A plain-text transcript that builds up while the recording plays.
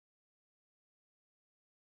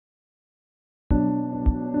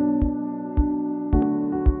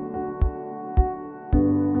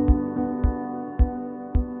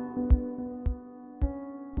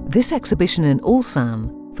This exhibition in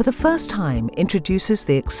Ulsan for the first time introduces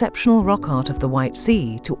the exceptional rock art of the White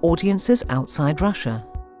Sea to audiences outside Russia.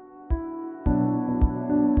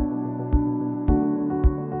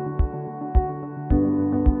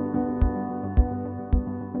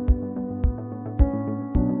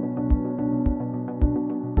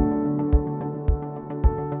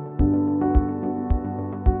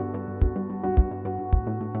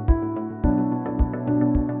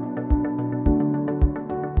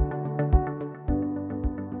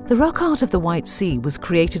 The rock art of the White Sea was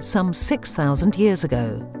created some 6,000 years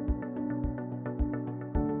ago.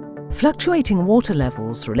 Fluctuating water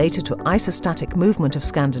levels related to isostatic movement of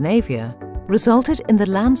Scandinavia resulted in the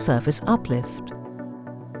land surface uplift.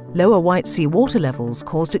 Lower White Sea water levels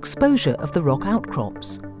caused exposure of the rock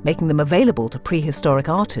outcrops, making them available to prehistoric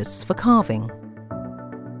artists for carving.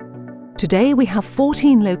 Today we have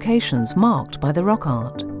 14 locations marked by the rock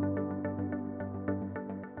art.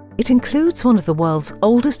 It includes one of the world's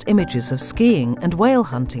oldest images of skiing and whale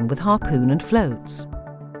hunting with harpoon and floats,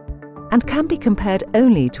 and can be compared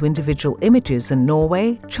only to individual images in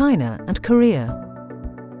Norway, China and Korea.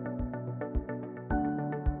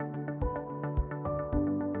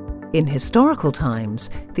 In historical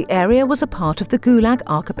times, the area was a part of the Gulag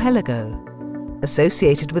archipelago,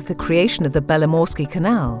 associated with the creation of the Belomorsky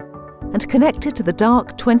Canal and connected to the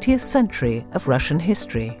dark 20th century of Russian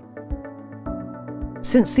history.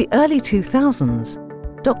 Since the early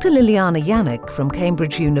 2000s, Dr Liliana Janik from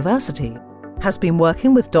Cambridge University has been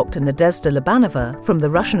working with Dr Nadezhda Lobanova from the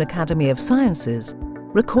Russian Academy of Sciences,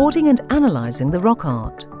 recording and analysing the rock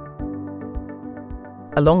art.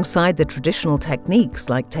 Alongside the traditional techniques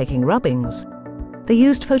like taking rubbings, they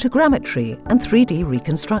used photogrammetry and 3D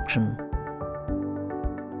reconstruction.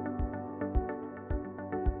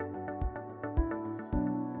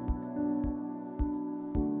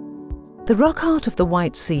 The rock art of the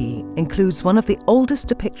White Sea includes one of the oldest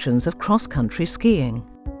depictions of cross-country skiing.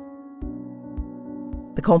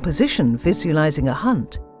 The composition, visualizing a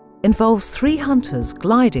hunt, involves 3 hunters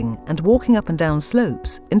gliding and walking up and down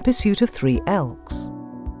slopes in pursuit of 3 elks.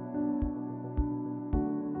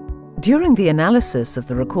 During the analysis of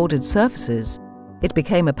the recorded surfaces, it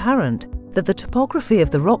became apparent that the topography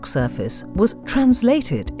of the rock surface was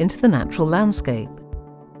translated into the natural landscape.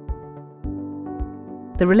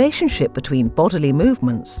 The relationship between bodily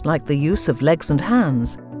movements, like the use of legs and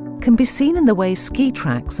hands, can be seen in the way ski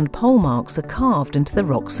tracks and pole marks are carved into the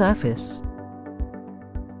rock surface.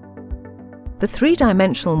 The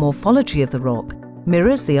 3-dimensional morphology of the rock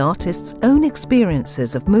mirrors the artist's own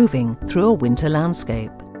experiences of moving through a winter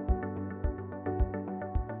landscape.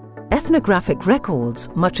 Ethnographic records,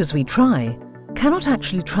 much as we try, cannot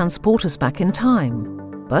actually transport us back in time,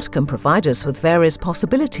 but can provide us with various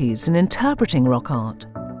possibilities in interpreting rock art,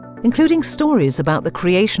 including stories about the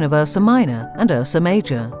creation of Ursa Minor and Ursa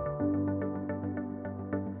Major.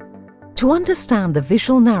 To understand the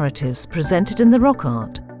visual narratives presented in the rock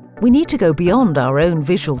art, we need to go beyond our own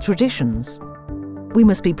visual traditions. We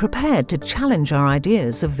must be prepared to challenge our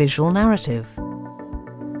ideas of visual narrative.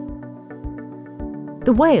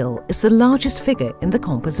 The whale is the largest figure in the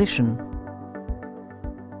composition.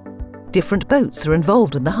 Different boats are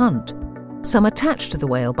involved in the hunt, some attached to the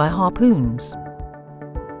whale by harpoons.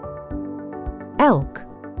 Elk,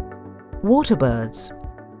 waterbirds,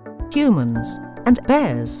 humans, and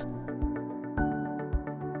bears.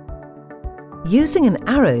 Using an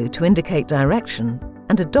arrow to indicate direction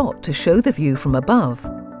and a dot to show the view from above,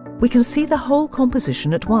 we can see the whole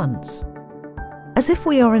composition at once, as if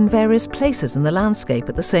we are in various places in the landscape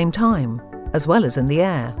at the same time, as well as in the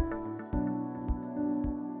air.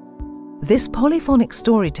 This polyphonic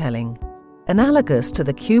storytelling, analogous to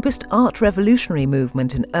the Cubist art revolutionary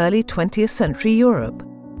movement in early 20th century Europe,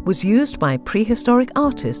 was used by prehistoric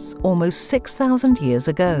artists almost 6,000 years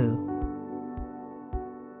ago.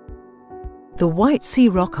 The White Sea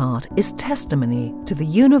rock art is testimony to the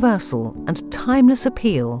universal and timeless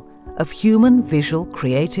appeal of human visual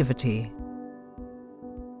creativity.